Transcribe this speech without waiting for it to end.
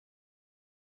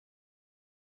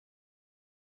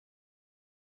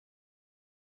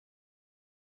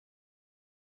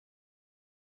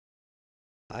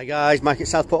Hi guys, Mike at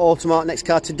Southport Automart. Next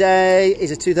car today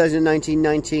is a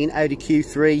 2019 Audi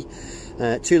Q3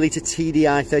 2-litre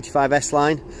TDI 35S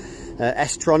line,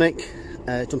 S-TRONIC.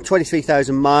 It's done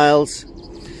 23,000 miles.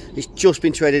 It's just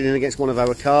been traded in against one of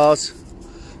our cars,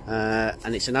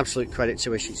 and it's an absolute credit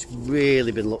to us. It's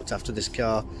really been looked after, this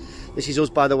car. This is us,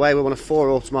 by the way. We're one of 4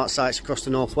 Automart sites across the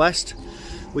northwest.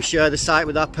 We share the site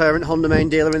with our parent Honda main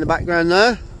dealer in the background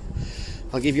there.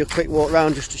 I'll give you a quick walk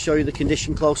round just to show you the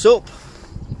condition close up.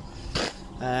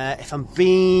 If I'm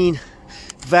being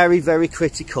very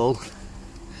critical,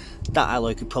 that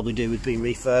alloy could probably do with being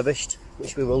refurbished,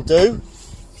 which we will do.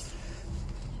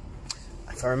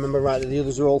 If I remember right, the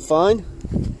others are all fine.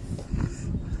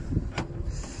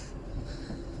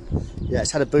 Yeah,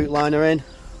 it's had a boot liner in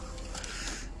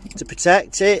to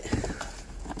protect it.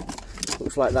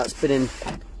 Looks like that's been in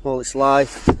all its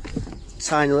life.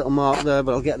 Tiny little mark there,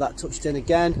 but I'll get that touched in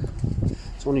again.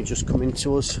 It's only just come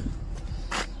into us.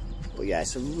 But yeah,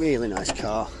 it's a really nice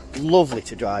car, lovely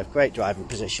to drive, great driving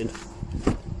position.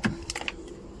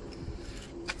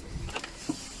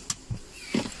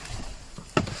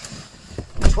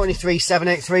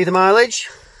 $23,783 the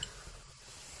mileage.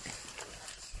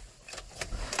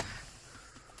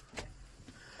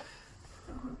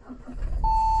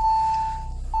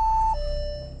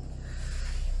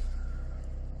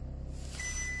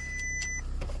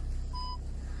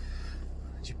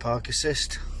 There's your park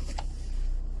assist.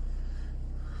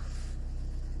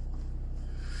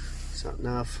 Sat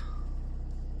nav,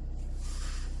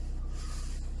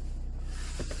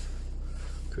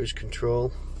 cruise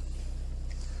control.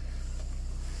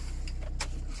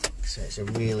 So it's a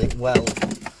really well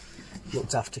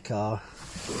looked after car.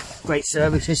 Great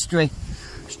service history.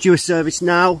 It's due a service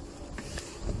now,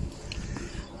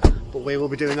 but we will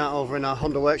be doing that over in our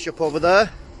Honda workshop over there.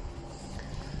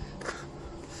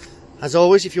 As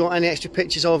always, if you want any extra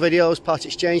pictures or videos, part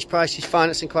exchange prices,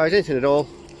 finance inquiries, anything at all,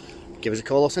 give us a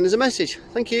call or send us a message.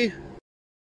 Thank you.